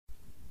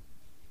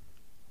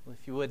Well,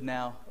 if you would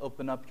now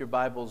open up your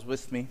Bibles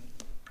with me.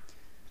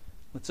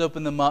 Let's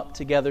open them up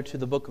together to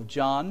the book of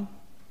John,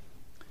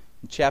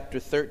 chapter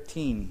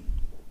 13.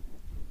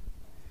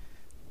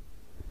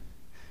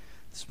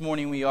 This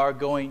morning we are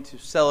going to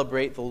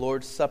celebrate the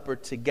Lord's Supper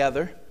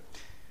together.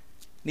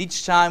 And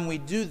each time we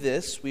do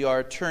this, we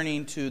are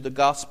turning to the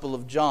Gospel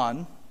of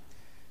John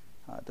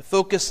to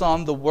focus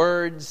on the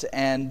words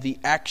and the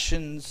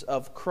actions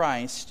of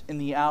Christ in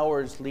the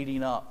hours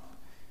leading up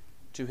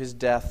to his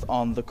death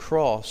on the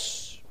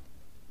cross.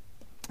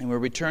 And we're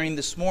returning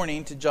this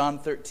morning to John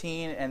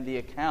 13 and the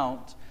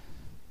account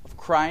of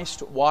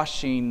Christ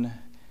washing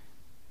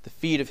the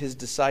feet of his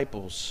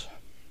disciples.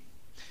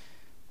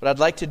 What I'd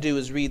like to do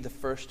is read the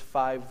first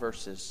 5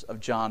 verses of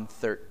John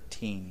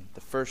 13. The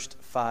first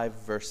 5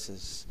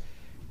 verses.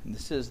 And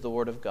this is the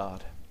Word of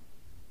God.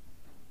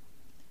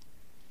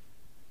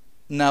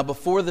 Now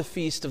before the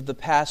feast of the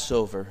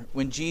Passover,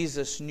 when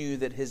Jesus knew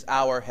that his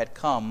hour had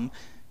come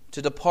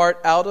to depart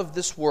out of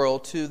this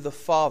world to the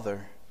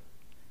Father,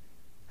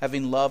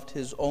 having loved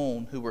his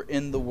own who were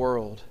in the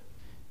world,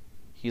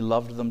 he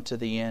loved them to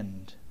the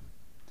end.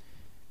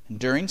 And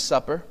during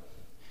supper,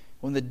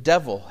 when the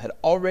devil had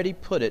already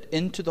put it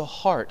into the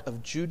heart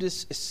of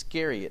Judas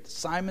Iscariot,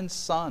 Simon's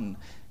son,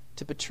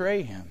 to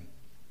betray him,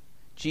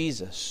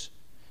 Jesus,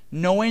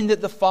 knowing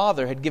that the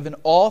Father had given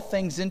all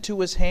things into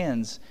his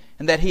hands,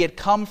 and that he had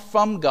come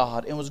from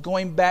God and was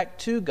going back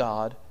to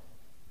God,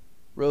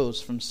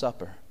 rose from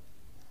supper.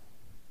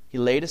 He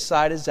laid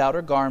aside his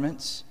outer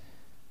garments,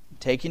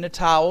 taking a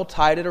towel,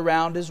 tied it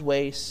around his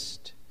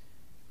waist,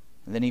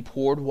 and then he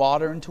poured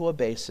water into a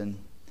basin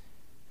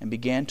and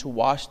began to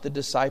wash the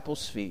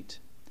disciples' feet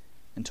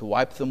and to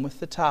wipe them with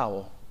the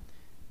towel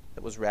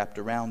that was wrapped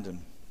around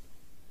him.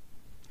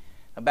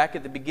 Now, back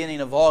at the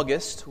beginning of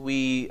August,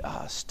 we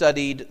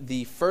studied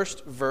the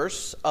first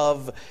verse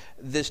of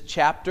this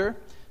chapter.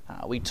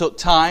 We took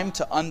time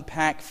to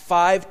unpack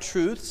 5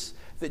 truths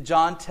that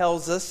John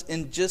tells us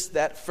in just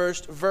that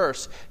first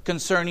verse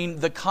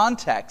concerning the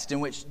context in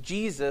which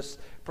Jesus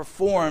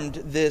performed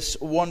this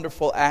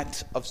wonderful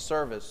act of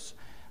service.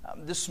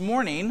 This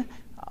morning,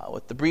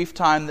 with the brief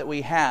time that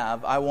we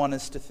have, I want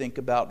us to think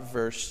about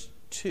verse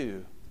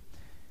 2.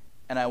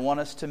 And I want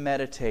us to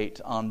meditate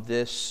on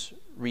this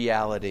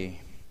reality,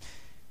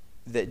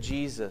 that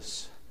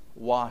Jesus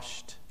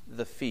washed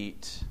the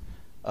feet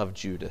of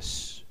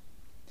Judas.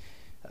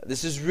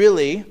 This is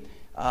really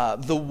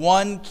the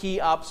one key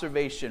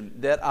observation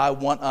that I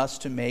want us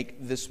to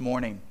make this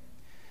morning.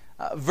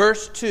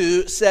 Verse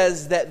 2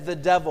 says that the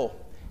devil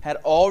had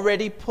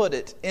already put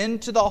it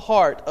into the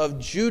heart of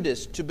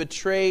Judas to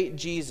betray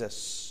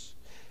Jesus.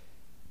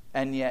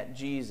 And yet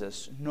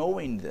Jesus,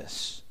 knowing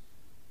this,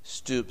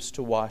 stoops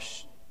to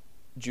wash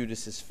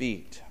Judas's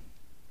feet.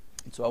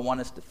 And so I want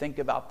us to think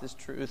about this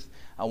truth.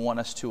 I want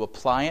us to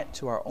apply it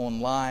to our own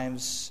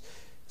lives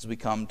as we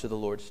come to the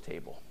Lord's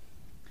table.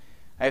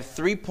 I have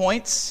 3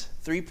 points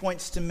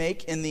to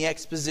make in the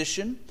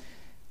exposition.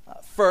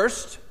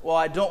 First, while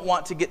I don't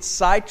want to get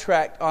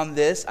sidetracked on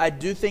this, I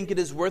do think it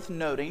is worth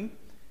noting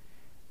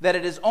that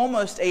it is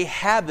almost a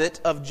habit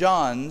of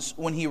John's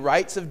when he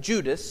writes of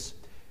Judas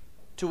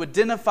to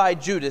identify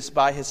Judas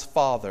by his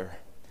father.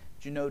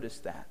 Did you notice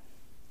that?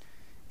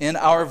 In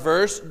our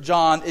verse,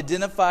 John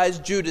identifies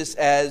Judas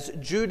as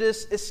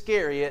Judas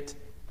Iscariot,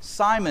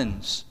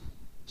 Simon's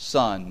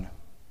son.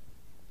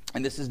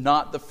 And this is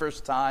not the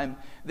first time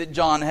that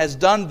John has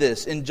done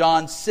this. In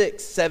John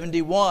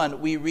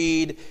 6:71, we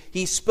read,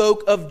 he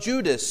spoke of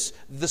Judas,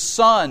 the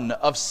son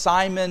of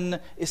Simon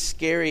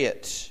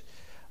Iscariot.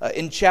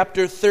 In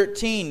chapter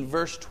 13,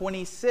 verse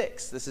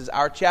 26, this is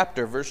our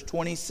chapter, verse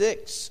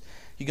 26.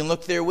 You can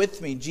look there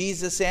with me.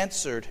 Jesus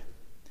answered,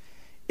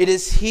 "It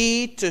is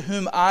he to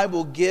whom I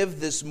will give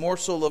this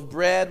morsel of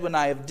bread when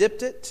I have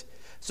dipped it."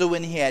 So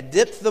when he had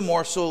dipped the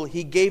morsel,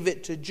 he gave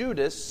it to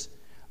Judas,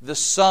 the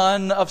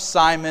son of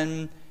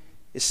Simon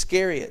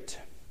Iscariot.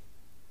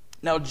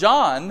 Now,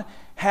 John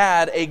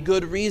had a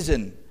good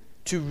reason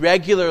to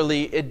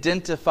regularly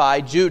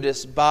identify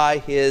Judas by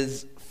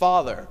his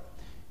father.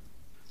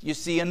 You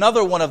see,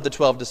 another one of the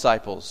 12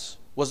 disciples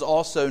was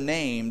also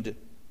named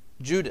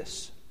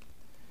Judas.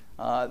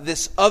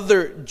 This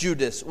other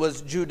Judas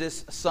was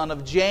Judas, son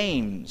of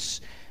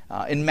James.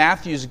 In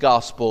Matthew's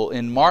gospel,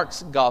 in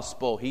Mark's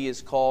gospel, he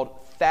is called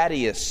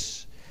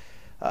Thaddeus.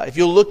 If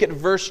you'll look at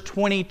verse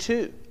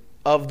 22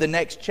 of the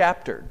next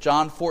chapter,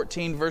 John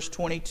 14, verse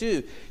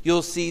 22,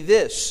 you'll see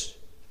this.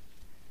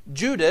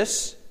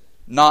 Judas,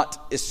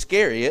 not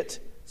Iscariot,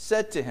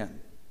 said to him.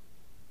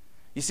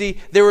 You see,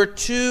 there were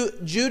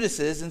 2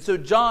 Judases, and so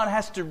John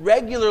has to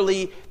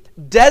regularly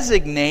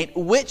designate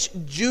which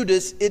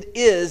Judas it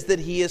is that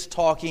he is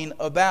talking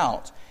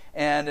about.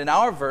 And in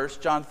our verse,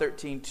 John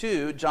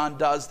 13:2, John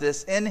does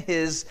this in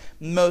his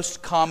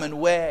most common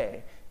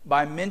way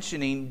by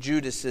mentioning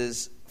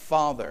Judas's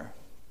father.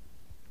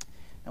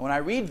 And when I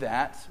read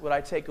that, what I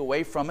take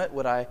away from it,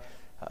 what I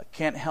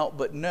can't help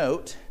but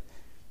note,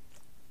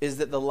 is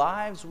that the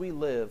lives we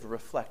live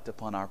reflect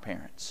upon our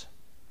parents.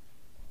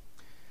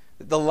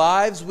 The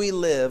lives we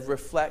live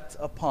reflect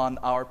upon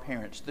our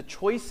parents. The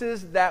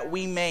choices that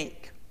we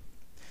make,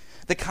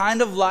 the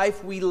kind of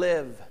life we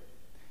live,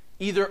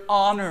 either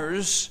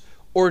honors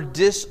or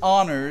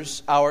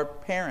dishonors our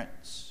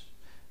parents.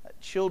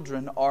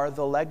 Children are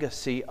the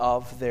legacy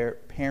of their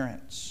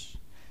parents.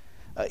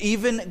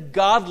 Even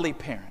godly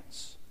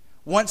parents,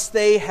 once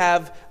they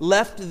have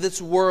left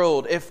this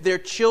world, if their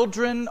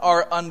children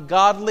are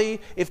ungodly,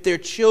 if their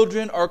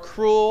children are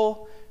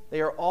cruel,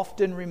 they are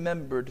often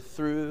remembered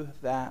through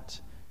that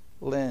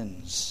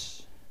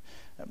lens.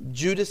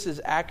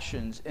 Judas's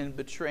actions in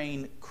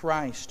betraying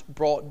Christ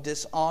brought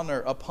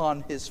dishonor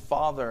upon his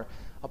father,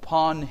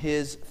 upon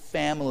his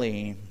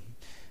family.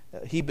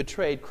 He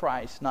betrayed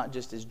Christ not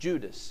just as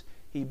Judas,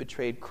 he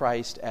betrayed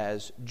Christ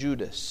as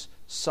Judas,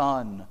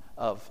 son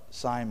of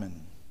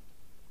Simon.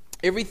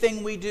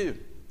 Everything we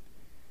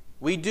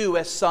do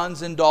as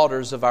sons and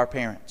daughters of our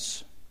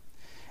parents.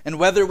 And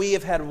whether we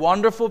have had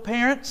wonderful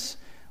parents,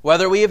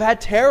 whether we have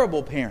had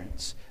terrible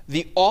parents,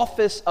 the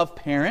office of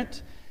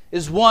parent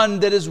is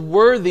one that is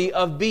worthy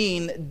of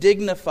being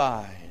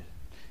dignified.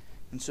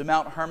 And so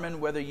Mount Hermon,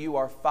 whether you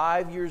are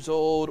 5 years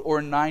old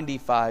or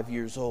 95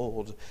 years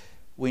old,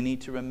 we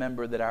need to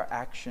remember that our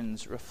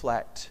actions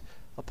reflect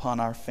upon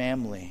our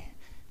family.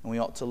 And we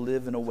ought to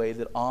live in a way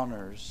that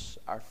honors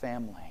our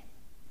family.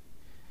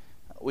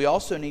 We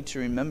also need to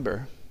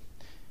remember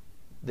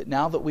that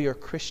now that we are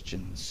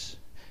Christians,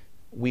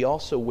 we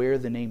also wear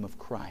the name of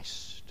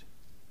Christ.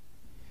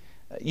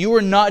 You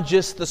are not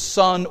just the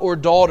son or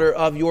daughter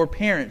of your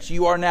parents.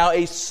 You are now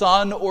a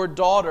son or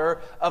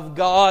daughter of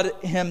God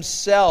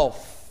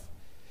Himself.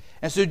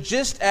 And so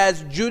just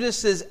as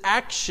Judas's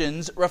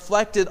actions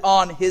reflected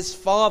on his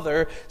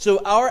father, so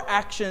our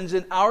actions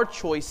and our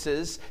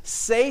choices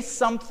say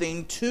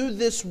something to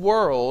this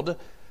world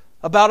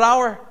about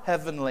our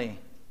Heavenly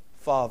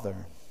Father.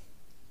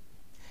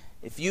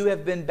 If you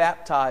have been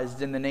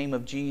baptized in the name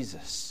of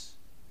Jesus,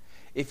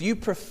 if you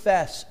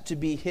profess to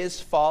be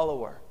His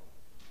follower,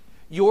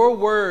 your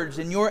words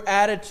and your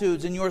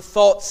attitudes and your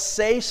thoughts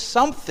say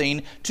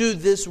something to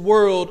this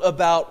world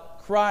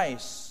about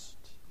Christ.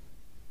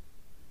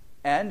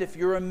 And if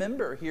you're a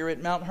member here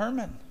at Mount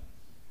Hermon,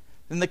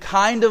 then the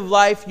kind of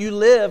life you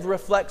live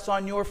reflects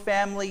on your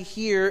family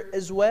here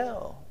as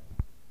well.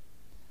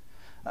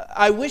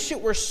 I wish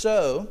it were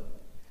so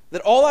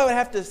that all I would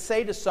have to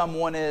say to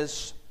someone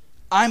is,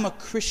 I'm a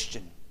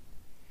Christian.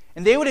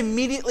 And they would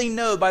immediately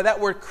know by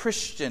that word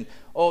Christian,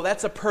 oh,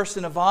 that's a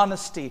person of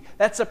honesty.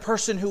 That's a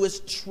person who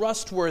is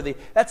trustworthy.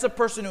 That's a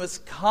person who is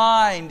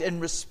kind and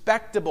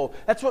respectable.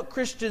 That's what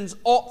Christians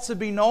ought to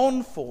be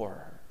known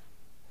for.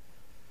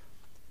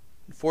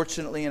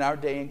 Unfortunately, in our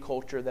day and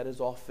culture, that is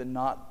often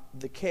not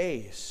the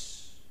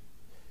case.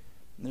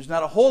 And there's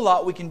not a whole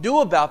lot we can do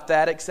about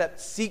that except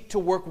seek to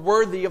work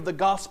worthy of the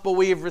gospel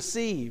we have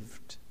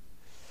received.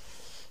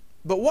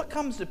 But what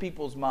comes to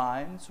people's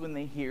minds when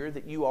they hear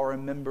that you are a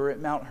member at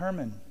Mount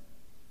Hermon?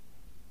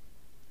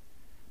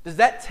 Does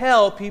that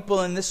tell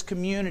people in this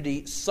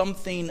community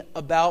something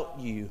about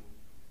you?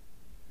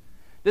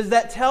 Does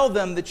that tell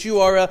them that you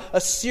are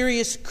a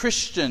serious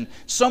Christian,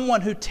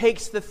 someone who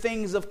takes the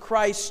things of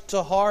Christ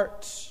to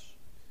heart?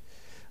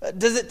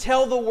 Does it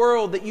tell the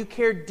world that you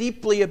care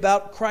deeply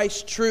about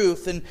Christ's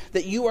truth and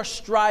that you are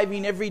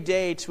striving every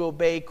day to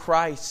obey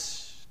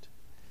Christ?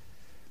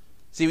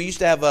 See, we used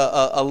to have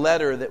a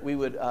letter that we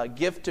would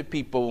give to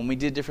people when we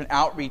did different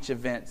outreach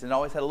events, and it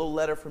always had a little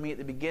letter for me at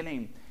the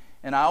beginning.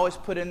 And I always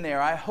put in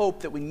there, I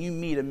hope that when you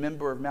meet a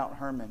member of Mount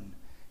Hermon,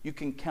 you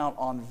can count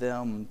on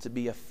them to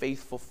be a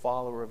faithful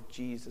follower of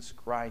Jesus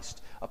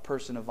Christ, a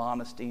person of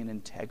honesty and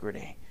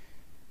integrity.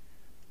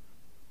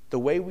 The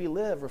way we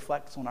live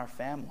reflects on our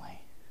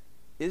family.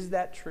 Is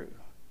that true?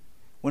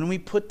 When we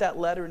put that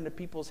letter into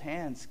people's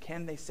hands,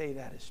 can they say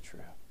that is true?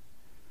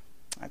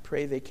 I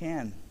pray they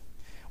can.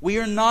 We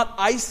are not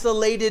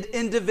isolated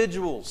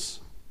individuals.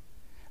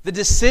 The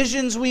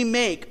decisions we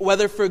make,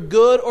 whether for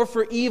good or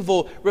for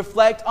evil,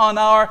 reflect on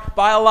our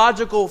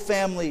biological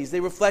families. They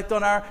reflect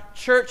on our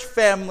church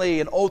family,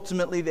 and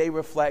ultimately they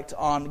reflect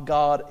on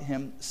God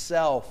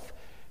Himself.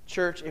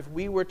 Church, if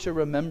we were to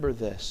remember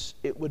this,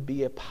 it would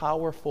be a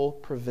powerful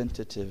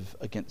preventative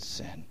against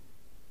sin.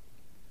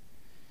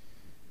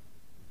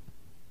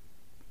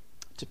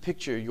 To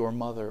picture your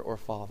mother or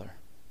father,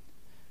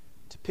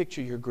 to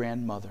picture your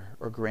grandmother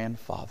or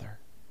grandfather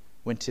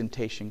when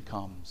temptation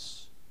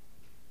comes.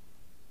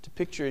 To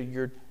picture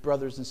your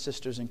brothers and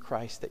sisters in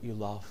Christ that you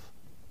love.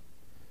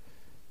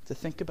 To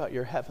think about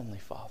your Heavenly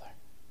Father.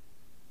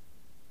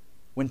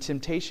 When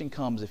temptation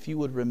comes, if you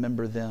would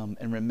remember them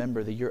and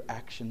remember that your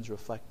actions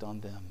reflect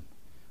on them,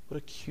 what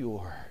a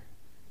cure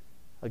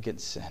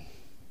against sin.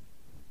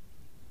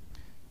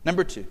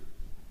 Number 2,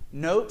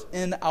 note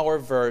in our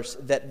verse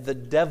that the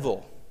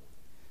devil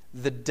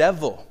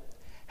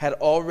had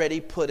already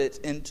put it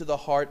into the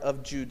heart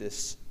of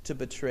Judas to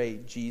betray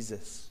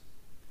Jesus.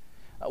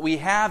 We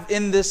have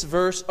in this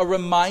verse a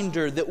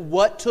reminder that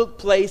what took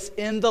place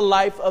in the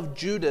life of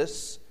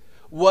Judas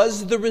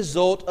was the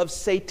result of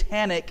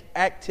satanic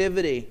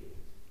activity.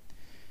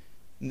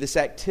 And this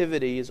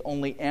activity is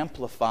only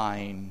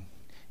amplifying,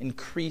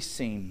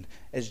 increasing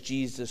as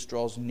Jesus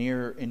draws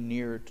nearer and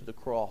nearer to the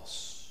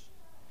cross.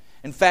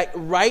 In fact,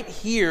 right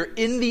here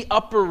in the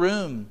upper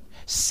room,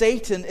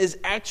 Satan is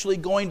actually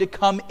going to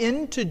come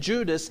into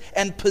Judas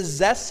and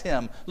possess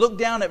him. Look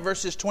down at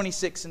verses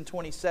 26 and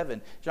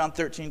 27. John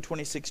 13,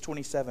 26,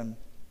 27.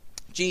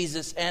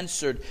 Jesus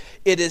answered,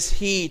 "It is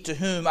he to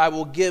whom I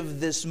will give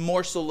this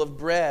morsel of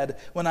bread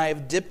when I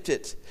have dipped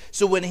it."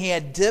 So when he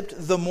had dipped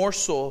the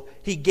morsel,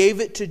 he gave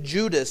it to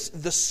Judas,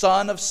 the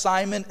son of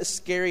Simon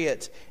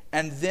Iscariot.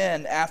 And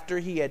then, after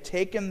he had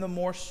taken the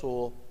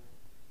morsel,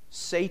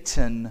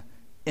 Satan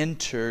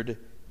entered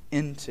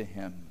into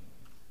him.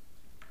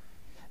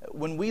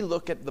 When we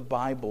look at the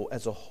Bible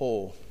as a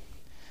whole,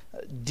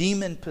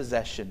 demon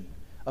possession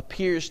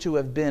appears to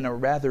have been a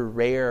rather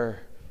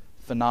rare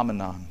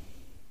phenomenon.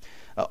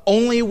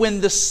 Only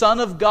when the Son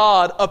of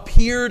God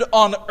appeared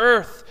on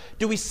earth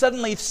do we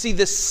suddenly see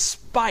this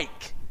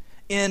spike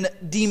in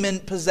demon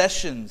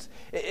possessions.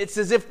 It's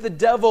as if the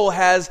devil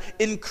has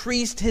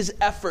increased his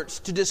efforts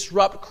to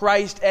disrupt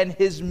Christ and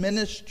his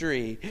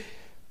ministry.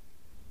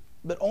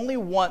 But only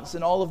once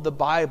in all of the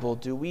Bible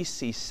do we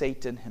see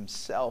Satan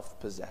himself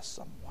possess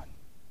someone.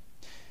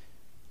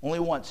 Only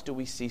once do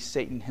we see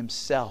Satan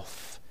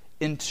himself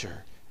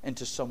enter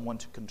into someone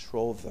to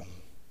control them.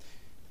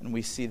 And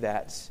we see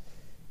that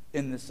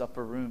in this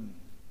upper room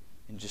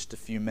in just a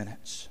few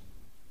minutes.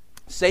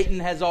 Satan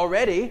has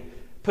already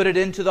put it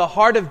into the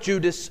heart of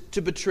Judas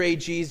to betray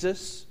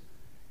Jesus.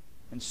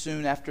 And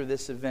soon after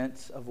this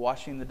event of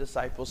washing the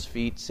disciples'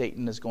 feet,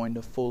 Satan is going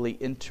to fully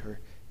enter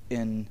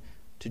into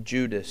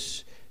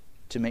Judas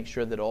to make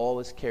sure that all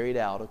is carried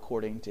out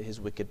according to his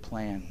wicked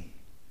plan.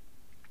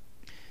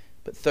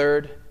 But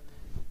third,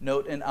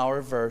 note in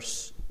our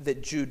verse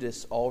that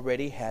Judas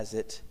already has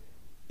it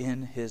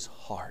in his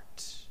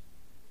heart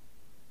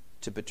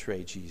to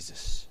betray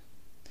Jesus.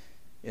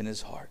 In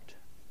his heart.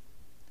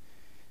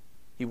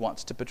 He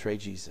wants to betray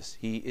Jesus.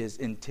 He is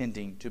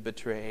intending to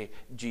betray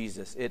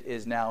Jesus. It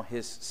is now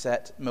his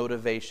set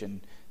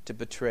motivation to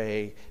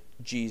betray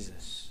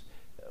Jesus.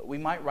 We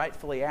might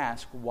rightfully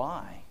ask,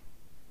 why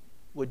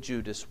would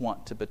Judas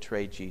want to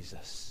betray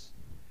Jesus?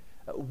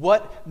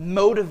 What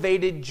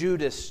motivated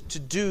Judas to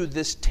do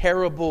this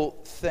terrible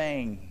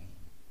thing?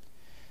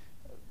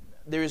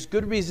 There is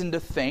good reason to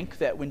think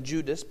that when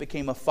Judas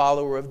became a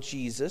follower of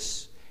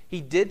Jesus, he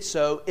did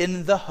so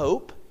in the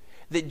hope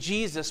that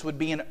Jesus would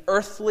be an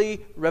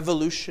earthly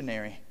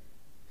revolutionary.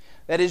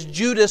 That is,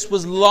 Judas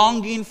was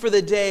longing for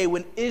the day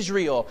when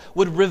Israel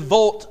would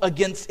revolt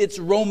against its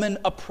Roman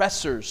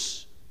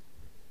oppressors.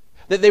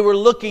 That they were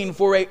looking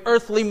for an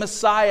earthly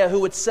Messiah who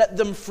would set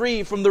them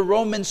free from the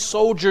Roman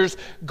soldiers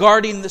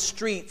guarding the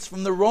streets,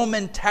 from the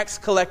Roman tax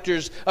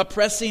collectors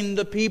oppressing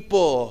the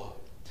people.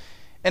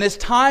 And as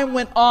time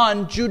went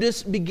on,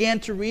 Judas began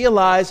to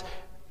realize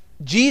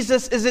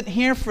Jesus isn't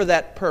here for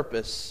that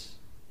purpose.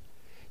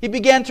 He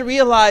began to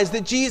realize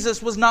that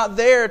Jesus was not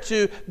there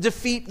to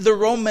defeat the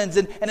Romans,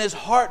 and his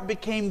heart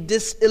became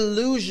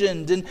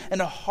disillusioned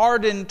and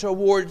hardened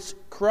towards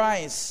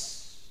Christ.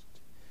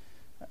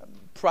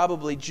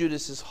 Probably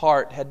Judas's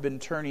heart had been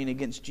turning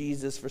against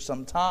Jesus for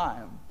some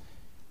time,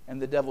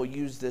 and the devil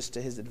used this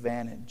to his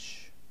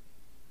advantage.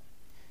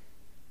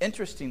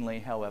 Interestingly,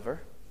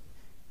 however,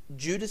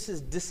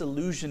 Judas's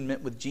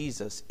disillusionment with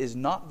Jesus is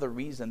not the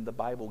reason the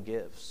Bible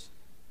gives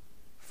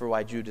for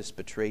why Judas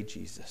betrayed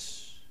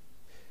Jesus.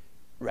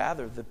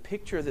 Rather, the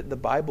picture that the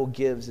Bible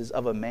gives is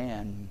of a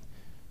man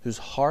whose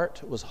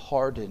heart was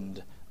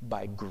hardened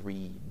by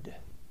greed.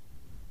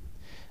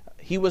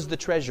 He was the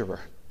treasurer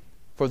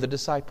for the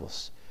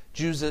disciples.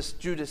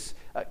 Judas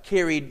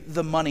carried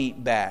the money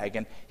bag,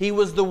 and he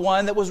was the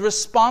one that was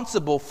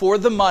responsible for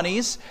the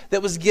monies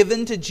that was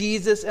given to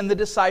Jesus and the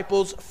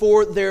disciples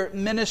for their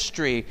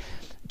ministry.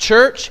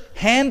 Church,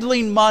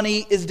 handling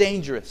money is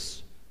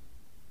dangerous.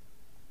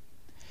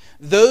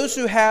 Those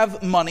who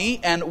have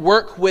money and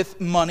work with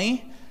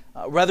money,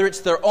 whether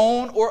it's their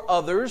own or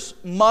others,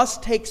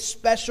 must take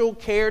special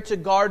care to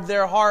guard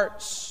their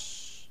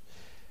hearts.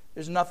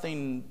 There's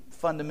nothing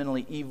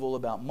fundamentally evil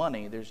about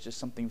money. There's just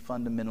something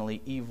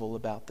fundamentally evil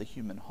about the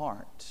human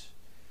heart.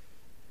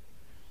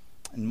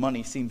 And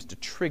money seems to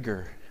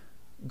trigger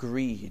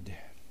greed.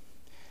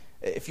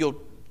 If you'll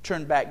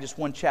turn back just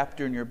one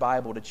chapter in your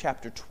Bible to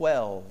chapter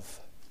 12,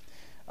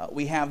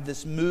 we have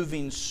this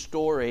moving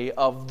story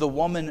of the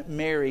woman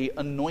Mary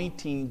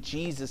anointing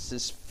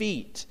Jesus'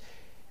 feet.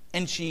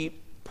 And she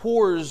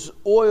pours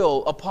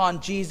oil upon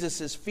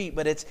Jesus' feet,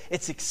 but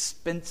it's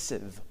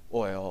expensive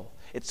oil.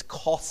 It's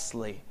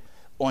costly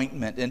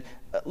ointment. And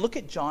look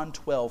at John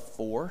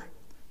 12:4.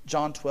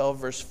 John 12,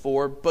 verse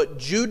 4. But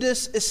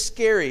Judas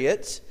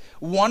Iscariot,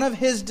 one of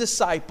his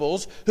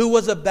disciples, who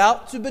was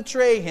about to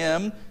betray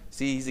him,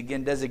 see, he's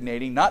again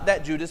designating, not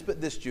that Judas,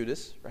 but this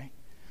Judas, right?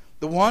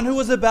 The one who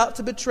was about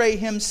to betray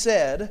him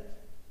said,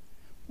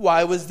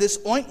 "Why was this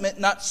ointment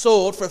not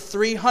sold for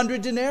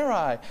 300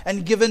 denarii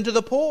and given to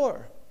the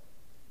poor?"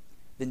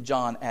 Then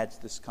John adds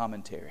this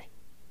commentary.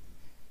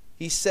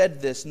 He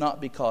said this not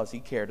because he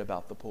cared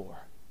about the poor.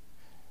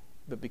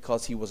 but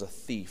because he was a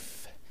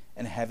thief,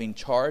 and having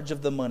charge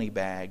of the money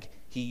bag,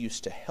 he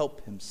used to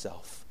help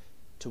himself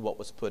to what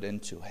was put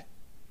into it.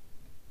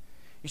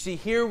 You see,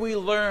 here we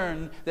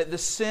learn that the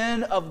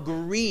sin of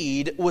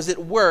greed was at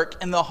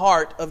work in the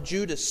heart of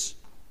Judas.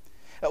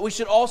 We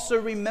should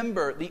also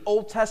remember the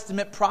Old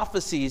Testament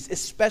prophecies,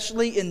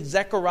 especially in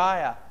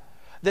Zechariah,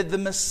 that the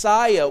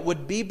Messiah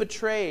would be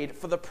betrayed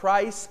for the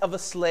price of a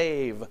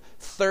slave,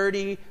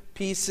 30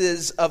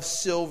 pieces of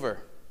silver.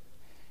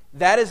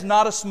 That is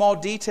not a small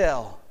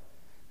detail.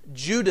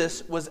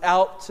 Judas was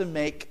out to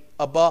make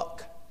a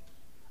buck.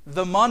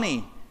 The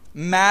money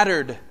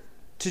mattered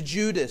to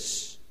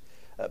Judas.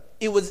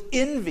 It was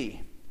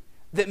envy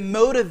that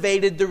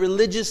motivated the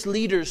religious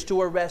leaders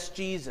to arrest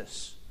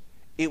Jesus.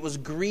 It was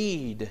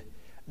greed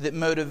that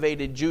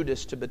motivated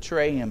Judas to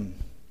betray him.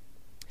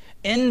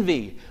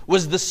 Envy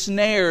was the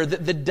snare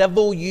that the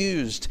devil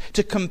used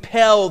to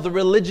compel the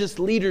religious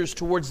leaders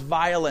towards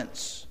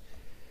violence.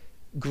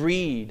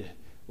 Greed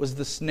was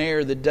the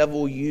snare the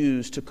devil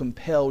used to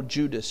compel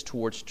Judas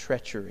towards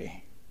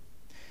treachery.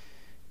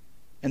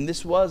 And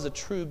this was a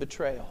true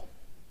betrayal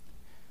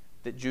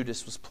that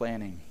Judas was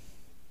planning.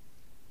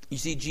 You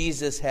see,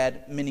 Jesus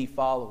had many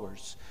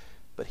followers,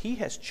 but he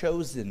has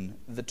chosen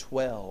the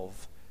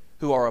 12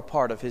 who are a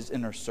part of his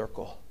inner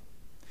circle.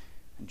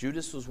 And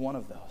Judas was one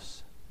of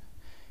those.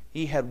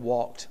 He had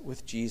walked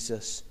with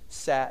Jesus,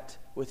 sat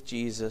with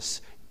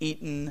Jesus,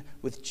 eaten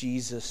with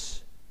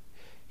Jesus.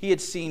 He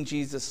had seen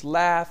Jesus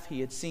laugh. He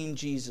had seen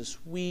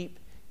Jesus weep.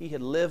 He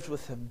had lived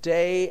with him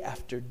day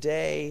after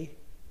day.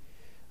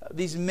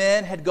 These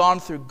men had gone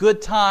through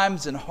good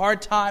times and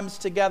hard times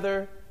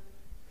together.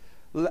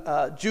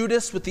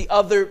 Judas with the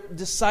other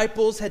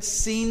disciples had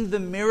seen the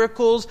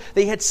miracles.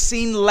 They had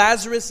seen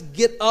Lazarus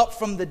get up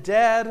from the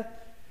dead.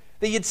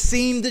 They had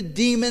seen the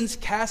demons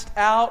cast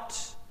out.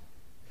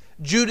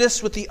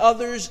 Judas with the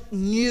others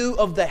knew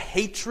of the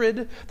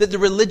hatred that the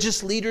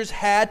religious leaders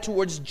had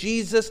towards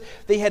Jesus.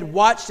 They had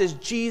watched as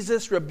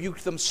Jesus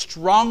rebuked them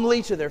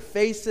strongly to their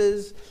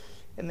faces.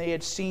 And they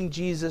had seen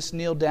Jesus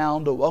kneel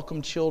down to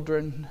welcome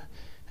children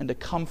and to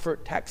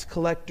comfort tax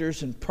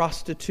collectors and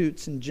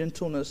prostitutes in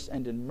gentleness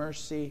and in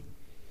mercy.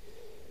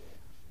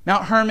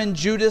 Mount Hermon,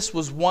 Judas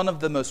was one of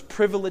the most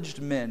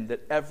privileged men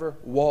that ever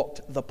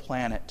walked the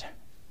planet.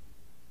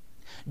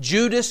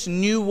 Judas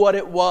knew what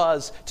it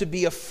was to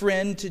be a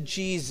friend to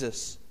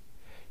Jesus.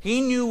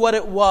 He knew what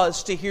it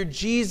was to hear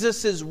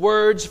Jesus'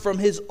 words from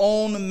his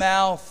own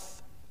mouth.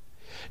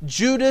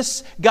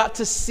 Judas got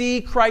to see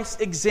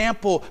Christ's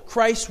example,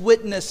 Christ's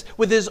witness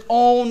with his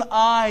own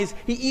eyes.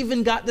 He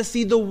even got to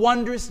see the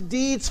wondrous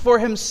deeds for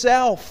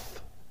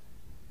himself.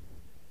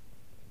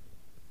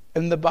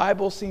 And the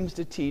Bible seems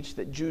to teach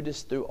that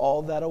Judas threw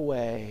all that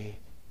away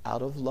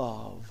out of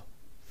love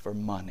for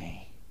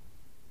money.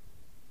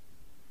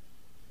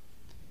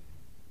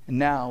 And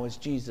now, as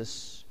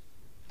Jesus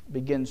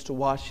begins to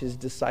wash his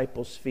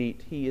disciples'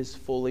 feet, he is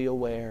fully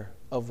aware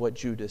of what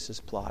Judas is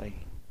plotting.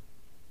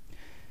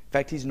 In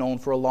fact, he's known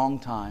for a long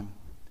time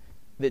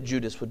that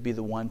Judas would be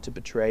the one to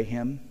betray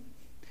him.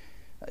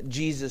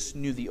 Jesus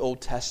knew the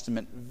Old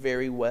Testament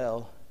very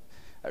well.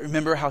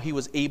 Remember how he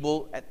was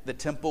able at the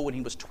temple when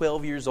he was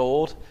 12 years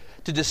old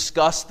to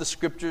discuss the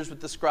scriptures with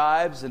the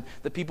scribes, and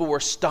the people were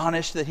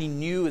astonished that he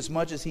knew as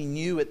much as he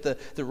knew at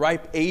the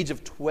ripe age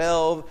of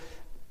 12.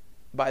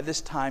 By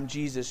this time,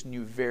 Jesus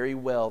knew very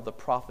well the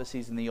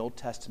prophecies in the Old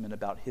Testament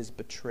about his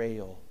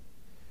betrayal.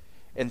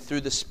 And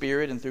through the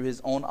Spirit and through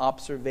his own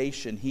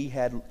observation, he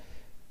had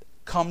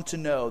come to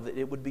know that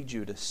it would be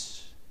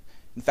Judas.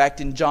 In fact,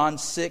 in John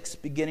 6,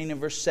 beginning in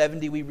verse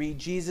 70, we read,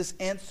 Jesus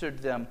answered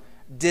them,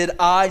 "Did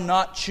I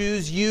not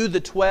choose you, the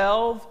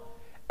 12?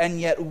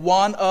 And yet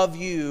one of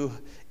you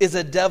is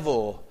a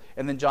devil."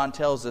 And then John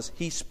tells us,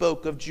 he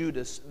spoke of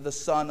Judas, the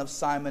son of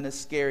Simon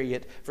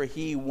Iscariot, for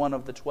he, one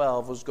of the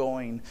 12, was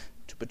going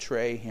to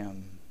betray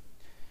him.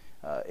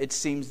 It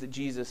seems that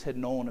Jesus had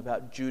known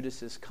about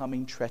Judas's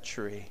coming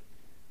treachery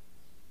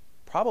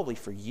probably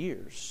for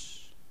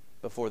years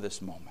before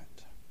this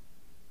moment.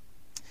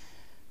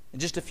 In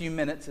just a few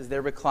minutes, as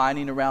they're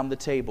reclining around the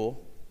table,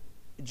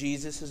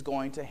 Jesus is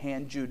going to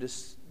hand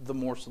Judas the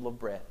morsel of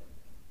bread.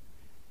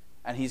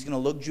 And he's going to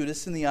look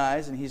Judas in the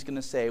eyes and he's going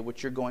to say,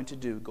 what you're going to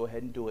do, go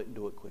ahead and do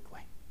it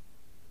quickly.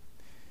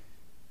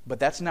 But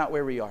that's not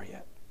where we are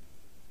yet.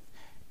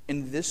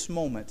 In this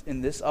moment,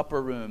 in this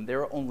upper room,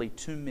 there are only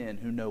two men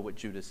who know what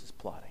Judas is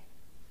plotting.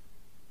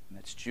 And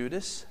that's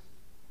Judas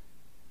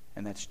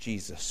and that's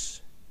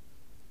Jesus.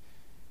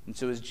 And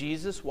so as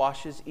Jesus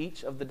washes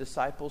each of the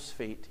disciples'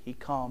 feet, he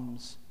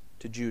comes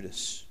to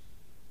Judas.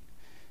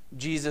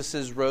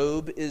 Jesus'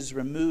 robe is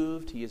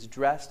removed. He is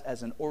dressed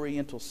as an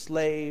Oriental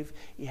slave.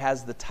 He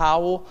has the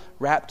towel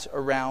wrapped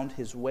around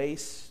his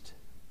waist.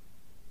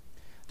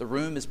 The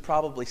room is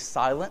probably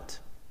silent.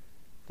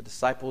 The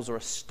disciples are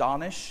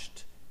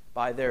astonished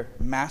by their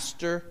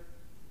master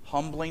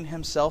humbling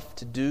himself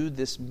to do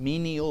this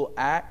menial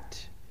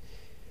act.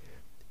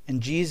 And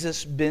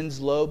Jesus bends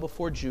low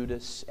before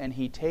Judas, and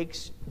he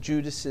takes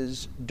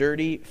Judas's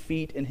dirty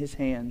feet in his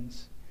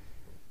hands,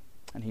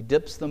 And he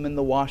dips them in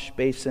the wash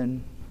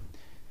basin,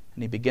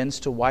 and he begins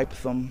to wipe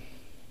them.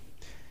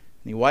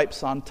 And he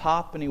wipes on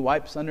top, and he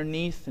wipes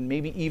underneath, and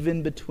maybe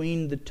even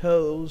between the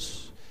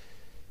toes.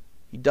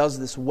 He does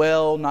this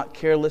well, not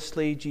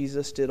carelessly.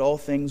 Jesus did all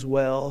things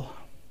well.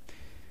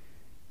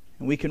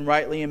 And we can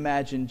rightly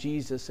imagine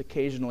Jesus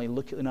occasionally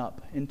looking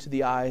up into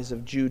the eyes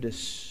of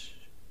Judas,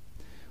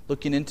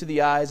 looking into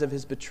the eyes of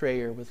his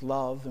betrayer with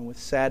love and with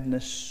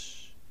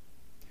sadness.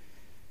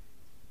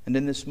 And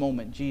in this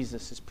moment,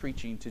 Jesus is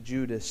preaching to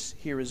Judas,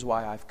 here is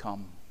why I've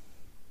come.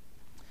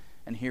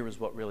 And here is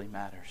what really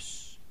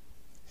matters.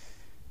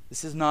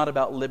 This is not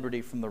about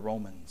liberty from the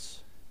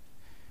Romans.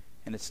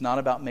 And it's not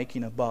about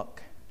making a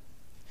buck.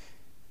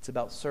 It's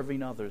about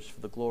serving others for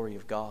the glory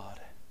of God.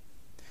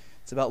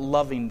 It's about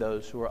loving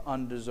those who are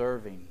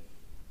undeserving.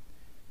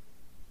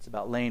 It's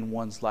about laying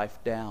one's life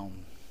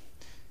down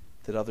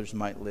that others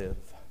might live.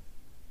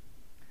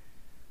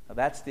 Now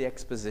that's the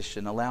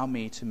exposition. Allow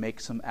me to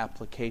make some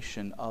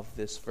application of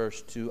this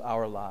verse to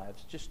our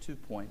lives. Just 2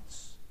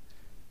 points.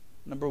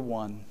 Number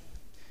 1,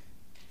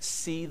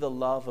 see the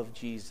love of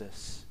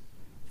Jesus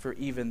for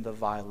even the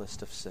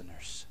vilest of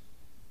sinners.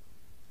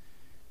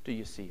 Do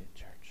you see it,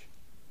 church?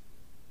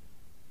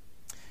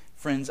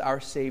 Friends, our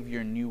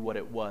Savior knew what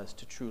it was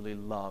to truly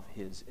love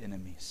His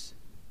enemies.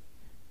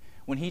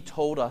 When He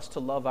told us to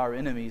love our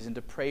enemies and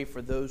to pray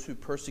for those who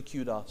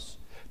persecute us,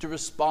 to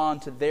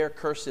respond to their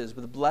curses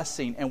with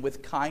blessing and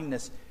with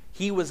kindness,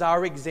 He was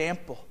our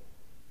example.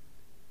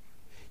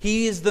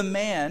 He is the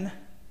man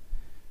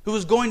who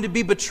was going to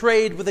be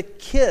betrayed with a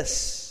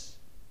kiss.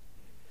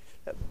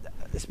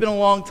 It's been a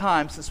long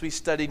time since we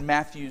studied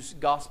Matthew's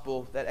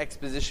gospel, that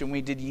exposition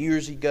we did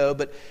years ago.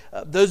 But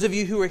those of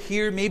you who are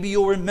here, maybe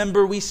you'll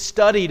remember we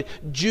studied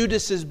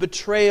Judas's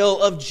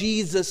betrayal of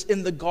Jesus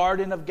in the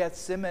Garden of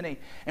Gethsemane.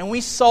 And we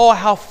saw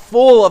how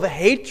full of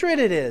hatred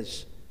it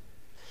is.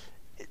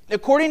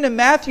 According to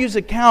Matthew's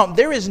account,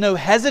 there is no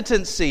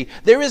hesitancy,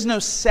 there is no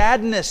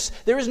sadness,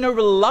 there is no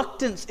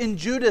reluctance in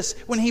Judas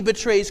when he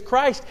betrays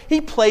Christ. He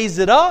plays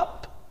it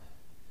up.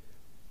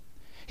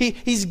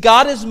 He's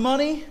got his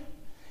money.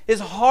 His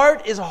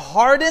heart is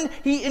hardened.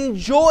 He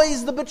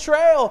enjoys the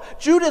betrayal.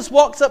 Judas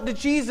walks up to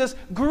Jesus.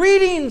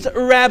 Greetings,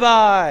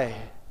 Rabbi.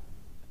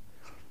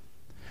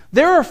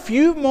 There are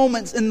few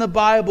moments in the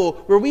Bible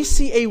where we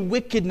see a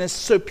wickedness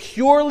so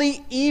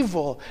purely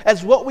evil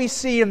as what we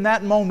see in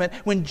that moment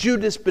when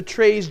Judas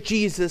betrays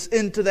Jesus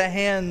into the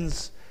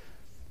hands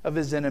of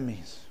his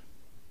enemies.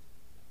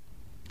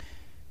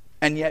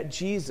 And yet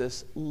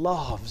Jesus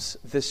loves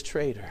this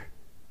traitor.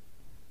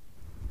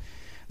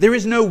 There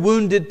is no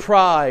wounded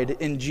pride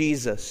in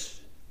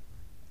Jesus.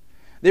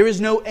 There is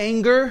no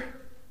anger.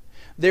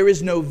 There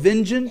is no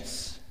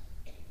vengeance.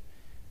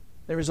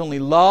 There is only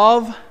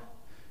love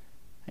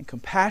and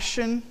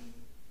compassion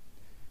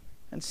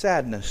and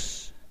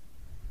sadness.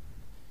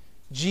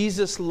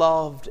 Jesus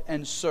loved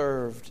and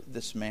served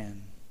this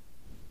man.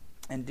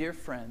 And dear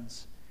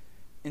friends,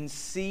 in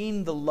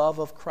seeing the love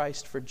of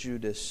Christ for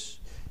Judas,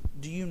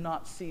 do you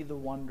not see the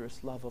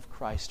wondrous love of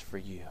Christ for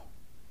you?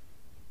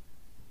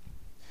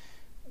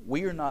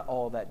 We are not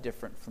all that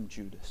different from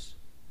Judas.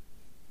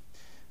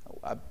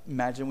 I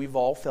imagine we've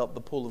all felt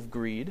the pull of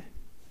greed.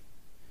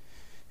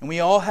 And we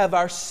all have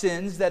our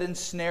sins that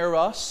ensnare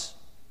us.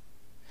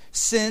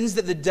 Sins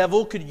that the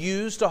devil could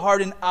use to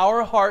harden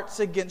our hearts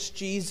against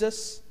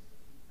Jesus.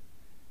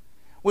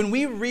 When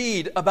we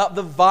read about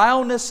the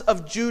vileness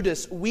of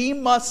Judas, we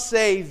must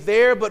say,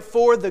 there but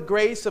for the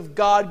grace of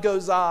God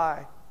goes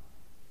I.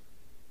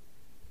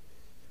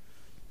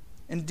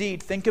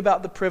 Indeed, think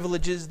about the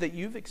privileges that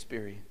you've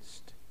experienced.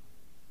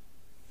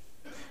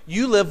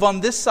 You live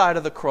on this side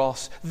of the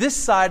cross, this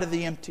side of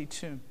the empty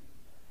tomb.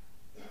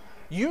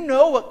 You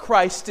know what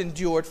Christ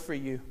endured for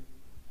you.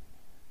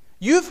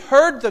 You've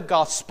heard the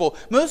gospel,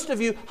 most of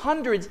you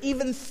hundreds,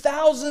 even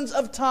thousands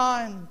of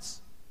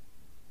times.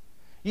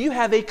 You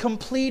have a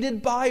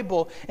completed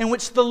Bible in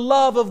which the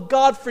love of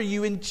God for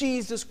you in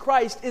Jesus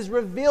Christ is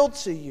revealed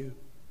to you.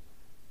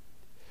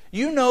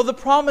 You know the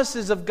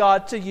promises of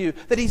God to you,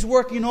 that He's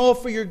working all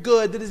for your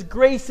good, that His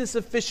grace is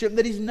sufficient,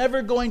 that He's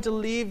never going to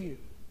leave you.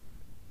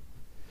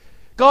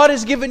 God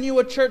has given you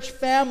a church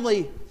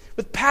family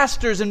with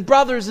pastors and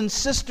brothers and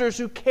sisters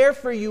who care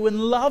for you and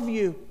love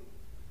you.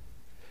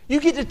 You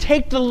get to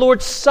take the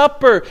Lord's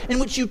Supper in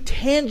which you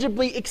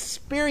tangibly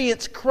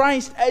experience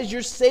Christ as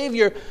your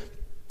Savior.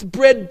 The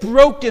bread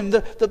broken,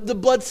 the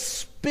blood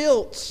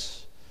spilt.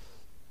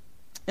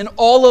 In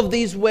all of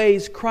these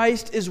ways,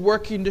 Christ is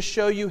working to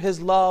show you His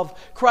love.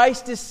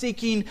 Christ is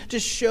seeking to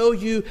show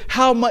you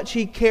how much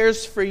He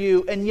cares for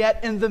you. And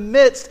yet, in the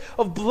midst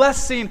of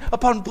blessing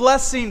upon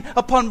blessing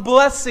upon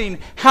blessing,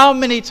 how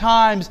many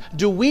times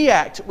do we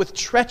act with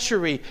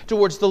treachery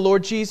towards the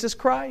Lord Jesus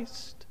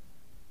Christ?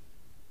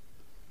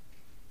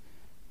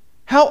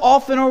 How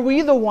often are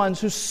we the ones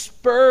who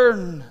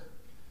spurn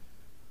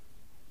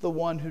the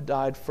one who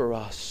died for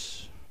us?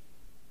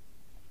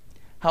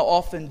 How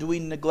often do we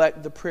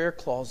neglect the prayer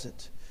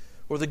closet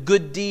or the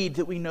good deed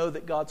that we know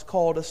that God's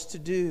called us to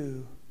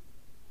do?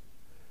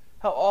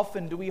 How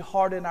often do we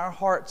harden our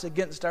hearts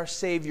against our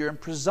Savior and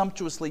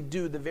presumptuously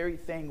do the very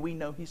thing we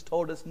know He's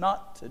told us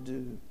not to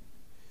do?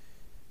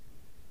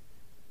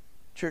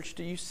 Church,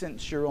 do you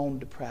sense your own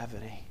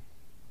depravity?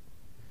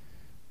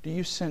 Do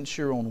you sense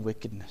your own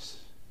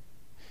wickedness?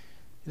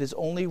 It is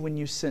only when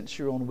you sense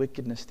your own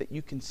wickedness that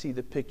you can see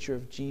the picture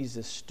of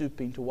Jesus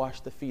stooping to wash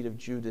the feet of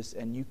Judas,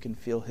 and you can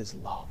feel His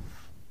love.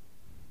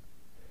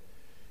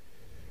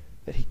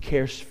 That He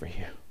cares for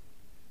you.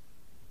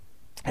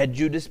 Had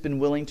Judas been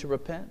willing to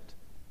repent?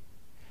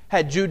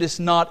 Had Judas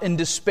not in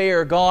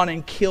despair gone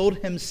and killed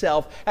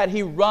himself? Had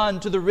he run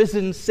to the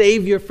risen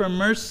Savior for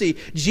mercy?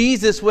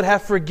 Jesus would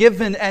have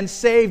forgiven and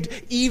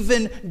saved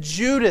even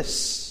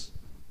Judas.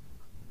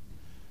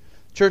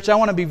 Church, I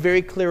want to be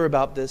very clear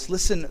about this.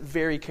 Listen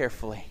very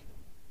carefully.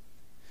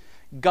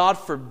 God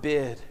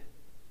forbid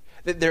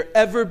that there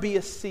ever be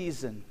a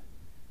season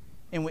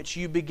in which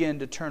you begin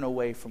to turn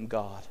away from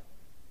God.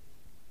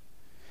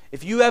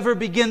 If you ever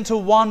begin to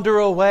wander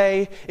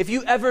away, if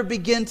you ever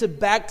begin to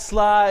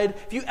backslide,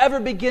 if you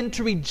ever begin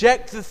to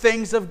reject the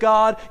things of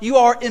God, you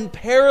are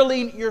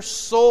imperiling your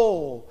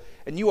soul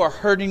and you are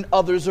hurting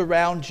others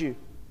around you.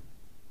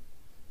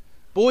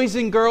 Boys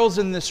and girls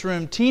in this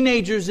room,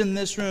 teenagers in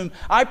this room,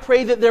 I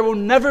pray that there will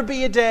never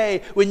be a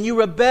day when you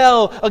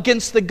rebel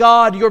against the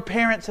God your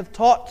parents have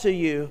taught to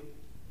you.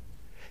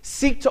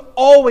 Seek to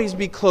always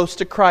be close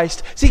to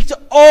Christ. Seek to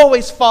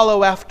always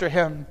follow after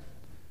Him.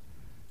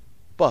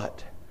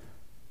 But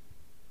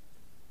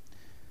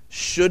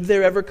should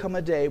there ever come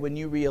a day when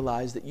you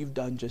realize that you've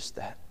done just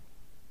that,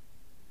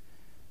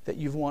 that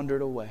you've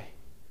wandered away,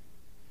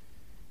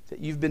 that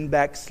you've been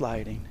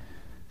backsliding,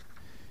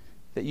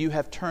 that you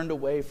have turned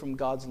away from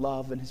God's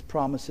love and His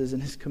promises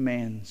and His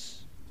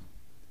commands.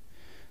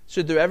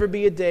 Should there ever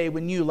be a day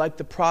when you, like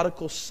the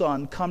prodigal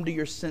son, come to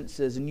your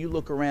senses and you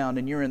look around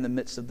and you're in the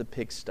midst of the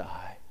pigsty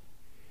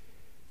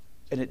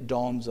and it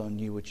dawns on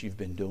you what you've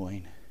been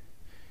doing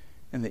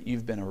and that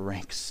you've been a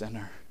rank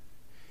sinner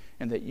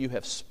and that you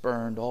have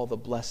spurned all the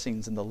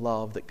blessings and the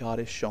love that God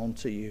has shown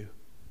to you.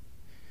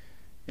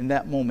 In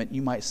that moment,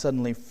 you might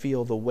suddenly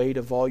feel the weight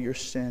of all your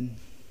sin.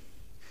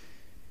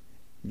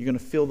 You're going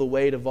to feel the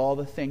weight of all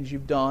the things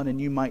you've done, and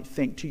you might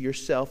think to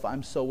yourself,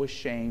 I'm so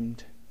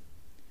ashamed.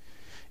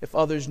 If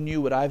others knew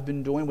what I've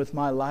been doing with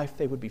my life,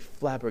 they would be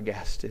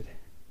flabbergasted.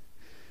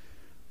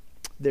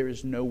 There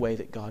is no way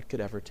that God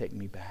could ever take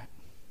me back.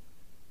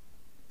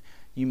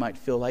 You might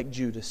feel like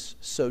Judas,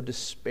 so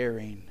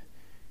despairing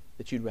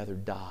that you'd rather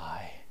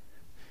die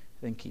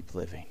than keep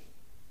living.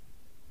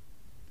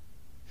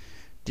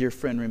 Dear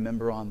friend,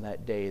 remember on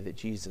that day that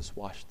Jesus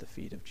washed the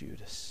feet of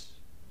Judas.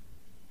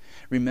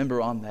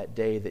 Remember on that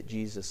day that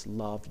Jesus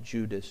loved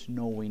Judas,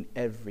 knowing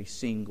every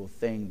single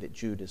thing that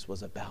Judas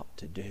was about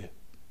to do.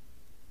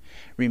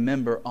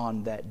 Remember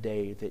on that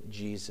day that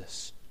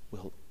Jesus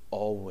will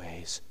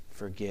always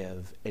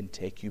forgive and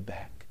take you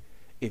back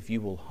if you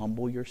will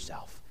humble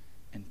yourself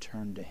and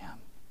turn to Him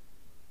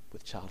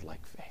with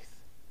childlike faith.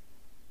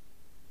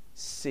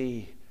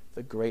 See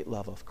the great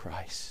love of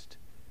Christ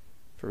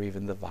for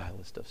even the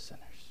vilest of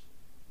sinners.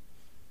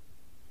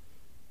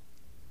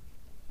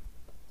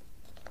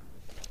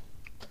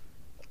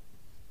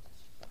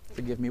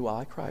 Forgive me while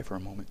I cry for a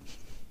moment.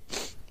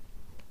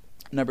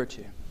 Number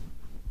 2,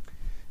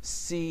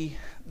 see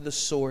the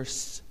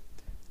source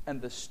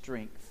and the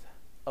strength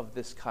of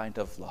this kind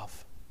of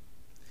love.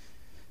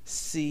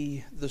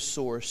 See the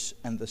source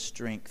and the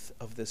strength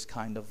of this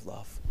kind of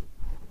love.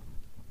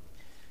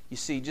 You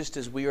see, just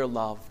as we are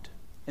loved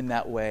in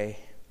that way,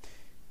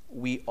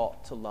 we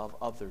ought to love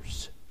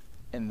others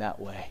in that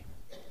way.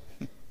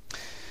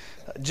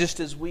 Just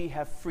as we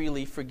have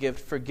freely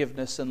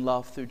forgiveness and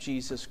love through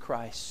Jesus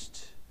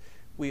Christ,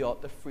 we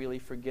ought to freely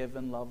forgive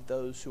and love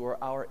those who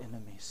are our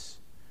enemies,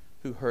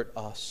 who hurt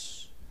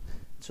us.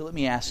 So let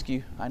me ask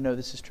you, I know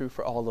this is true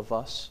for all of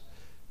us.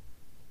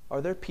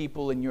 Are there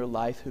people in your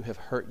life who have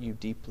hurt you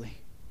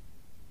deeply?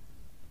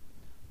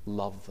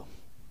 Love them.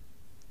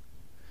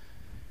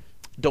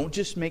 Don't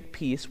just make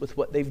peace with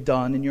what they've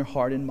done in your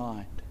heart and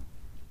mind.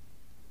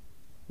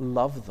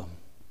 Love them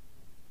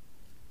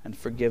and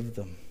forgive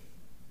them.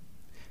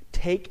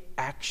 Take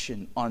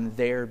action on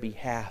their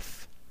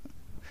behalf.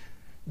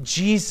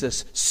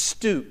 Jesus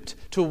stooped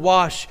to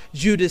wash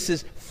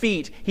Judas's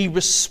feet. He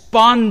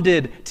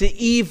responded to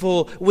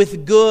evil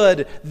with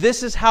good.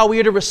 This is how we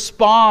are to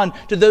respond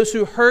to those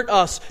who hurt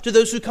us, to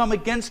those who come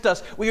against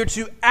us. We are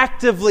to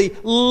actively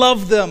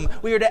love them.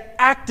 We are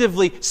to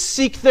actively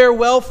seek their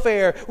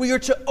welfare. We are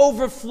to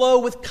overflow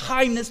with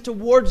kindness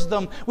towards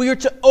them. We are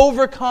to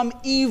overcome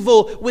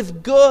evil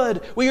with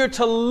good. We are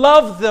to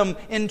love them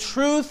in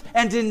truth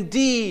and in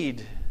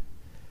deed,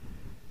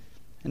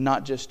 and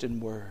not just in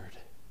word.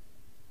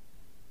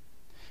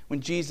 When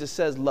Jesus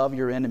says love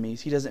your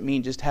enemies, He doesn't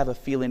mean just have a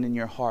feeling in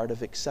your heart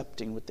of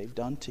accepting what they've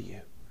done to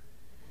you.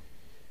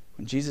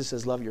 When Jesus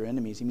says love your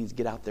enemies, He means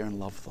get out there and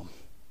love them.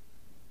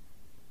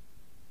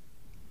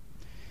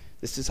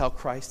 This is how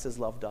Christ has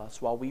loved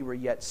us. While we were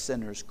yet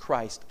sinners,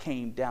 Christ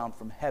came down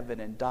from heaven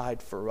and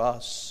died for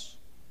us.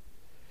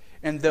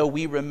 And though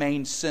we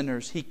remain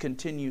sinners, He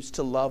continues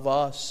to love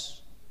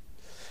us.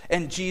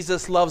 And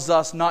Jesus loves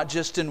us not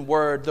just in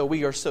word, though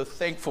we are so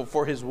thankful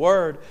for His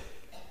word,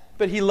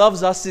 but He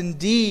loves us in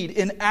deed,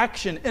 in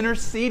action,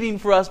 interceding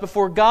for us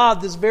before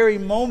God this very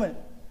moment.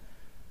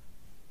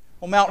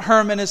 O Mount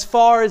Hermon, as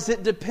far as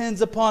it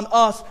depends upon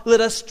us,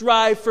 let us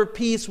strive for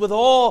peace with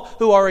all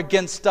who are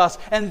against us.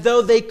 And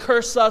though they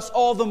curse us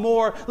all the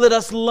more, let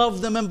us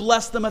love them and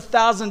bless them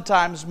 1,000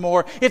 times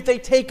more. If they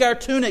take our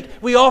tunic,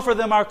 we offer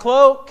them our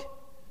cloak.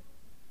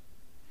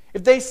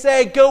 If they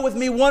say, go with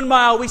me 1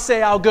 mile, we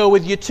say, I'll go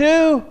with you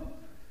 2.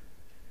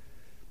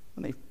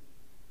 When they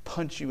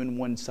punch you in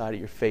one side of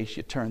your face,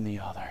 you turn the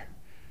other.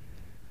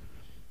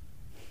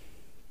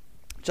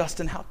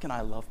 Justin, how can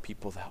I love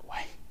people that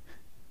way?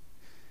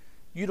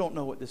 You don't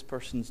know what this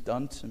person's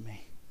done to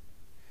me.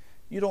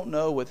 You don't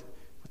know what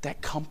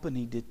that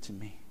company did to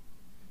me.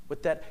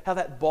 How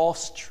that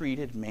boss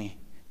treated me.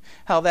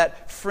 How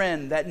that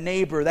friend, that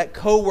neighbor, that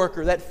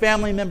coworker, that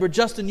family member.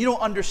 Justin, you don't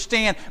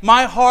understand.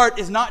 My heart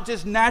is not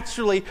just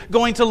naturally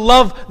going to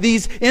love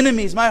these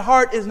enemies. My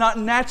heart is not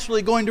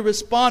naturally going to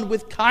respond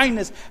with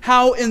kindness.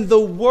 How in the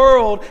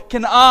world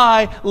can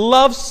I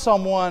love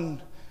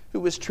someone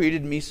who has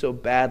treated me so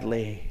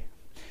badly?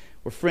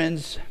 Well,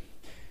 friends,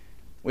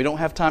 we don't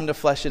have time to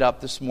flesh it up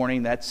this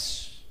morning.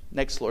 That's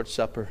next Lord's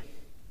Supper.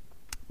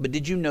 But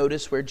did you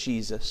notice where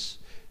Jesus,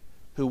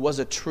 who was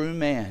a true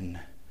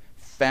man,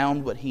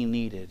 found what he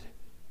needed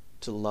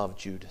to love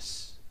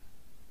Judas?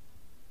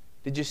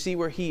 Did you see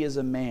where he as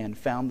a man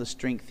found the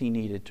strength he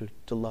needed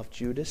to love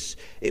Judas?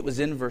 It was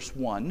in verse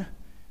 1,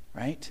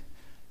 right?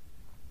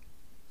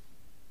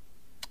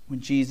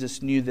 When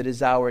Jesus knew that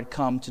His hour had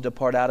come to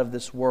depart out of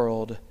this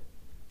world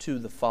to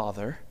the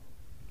Father.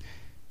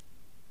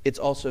 It's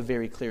also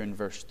very clear in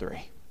verse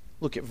 3.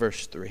 Look at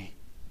verse 3.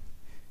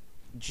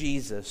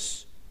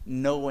 Jesus,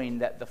 knowing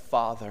that the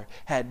Father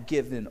had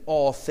given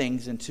all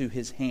things into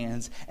His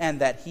hands,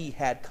 and that He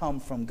had come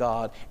from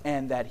God,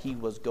 and that He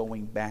was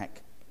going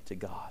back to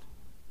God.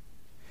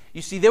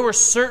 You see, there were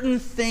certain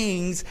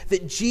things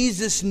that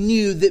Jesus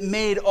knew that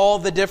made all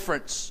the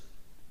difference.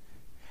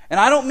 And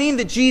I don't mean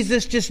that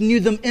Jesus just knew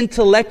them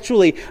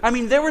intellectually. I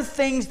mean, there were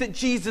things that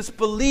Jesus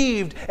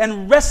believed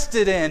and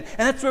rested in. And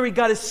that's where He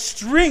got His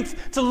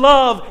strength to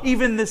love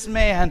even this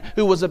man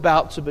who was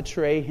about to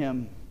betray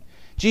Him.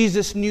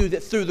 Jesus knew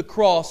that through the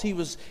cross He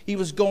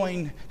was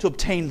going to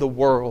obtain the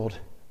world.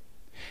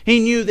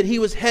 He knew that He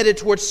was headed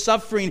towards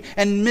suffering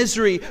and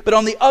misery, but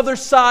on the other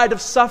side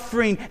of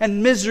suffering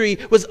and misery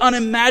was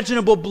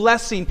unimaginable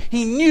blessing.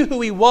 He knew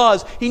who He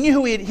was. He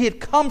knew he had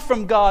come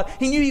from God.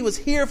 He knew He was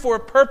here for a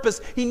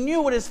purpose. He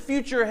knew what His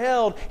future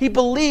held. He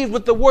believed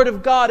what the Word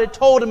of God had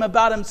told Him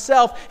about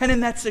Himself, and in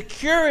that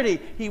security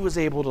He was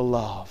able to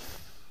love.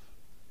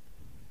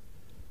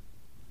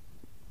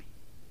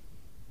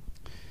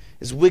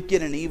 As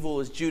wicked and evil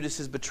as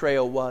Judas'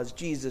 betrayal was,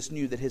 Jesus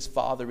knew that His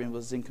Father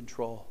was in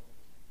control.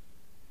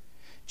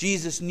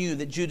 Jesus knew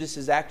that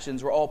Judas'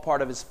 actions were all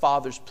part of His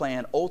Father's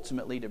plan,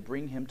 ultimately to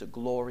bring Him to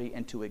glory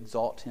and to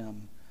exalt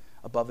Him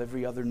above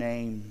every other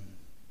name.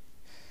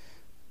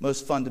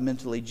 Most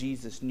fundamentally,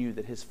 Jesus knew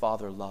that His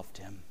Father loved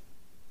Him,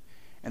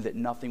 and that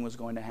nothing was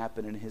going to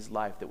happen in His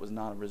life that was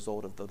not a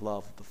result of the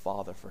love of the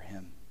Father for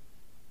Him.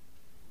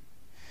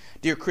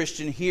 Dear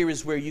Christian, here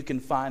is where you can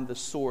find the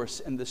source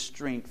and the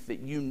strength that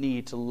you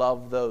need to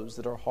love those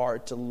that are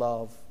hard to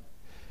love,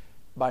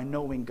 by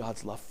knowing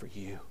God's love for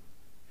you.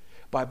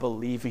 By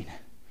believing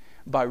it,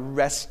 by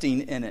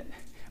resting in it,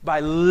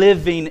 by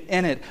living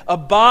in it.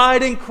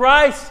 Abide in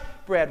Christ,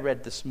 Brad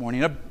read this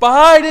morning.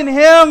 Abide in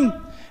Him,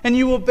 and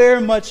you will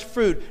bear much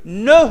fruit.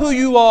 Know who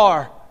you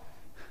are.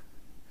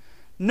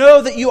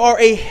 Know that you are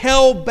a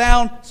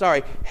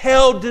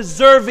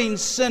hell-deserving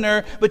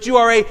sinner, but you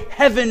are a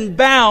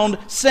heaven-bound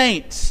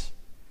saint.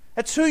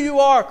 That's who you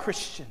are,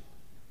 Christian.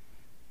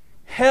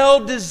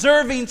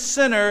 Hell-deserving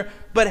sinner,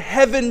 but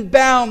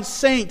heaven-bound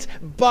saint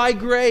by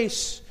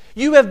grace.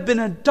 You have been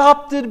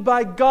adopted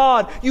by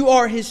God. You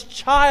are His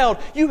child.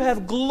 You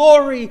have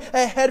glory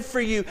ahead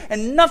for you.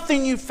 And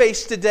nothing you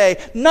face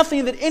today,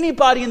 nothing that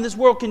anybody in this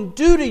world can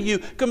do to you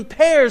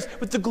compares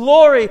with the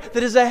glory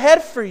that is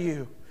ahead for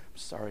you. I'm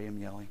sorry I'm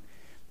yelling.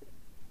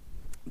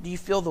 Do you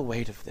feel the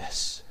weight of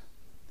this?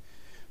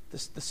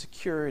 The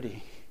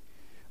security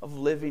of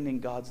living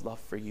in God's love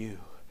for you,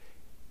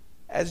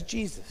 as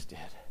Jesus did,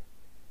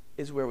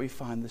 is where we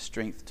find the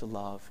strength to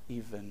love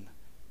even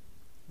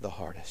the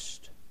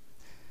hardest.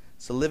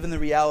 So live in the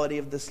reality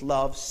of this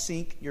love.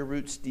 Sink your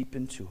roots deep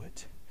into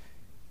it.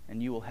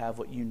 And you will have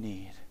what you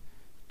need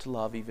to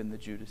love even the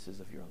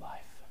Judases of your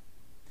life.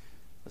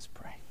 Let's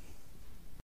pray.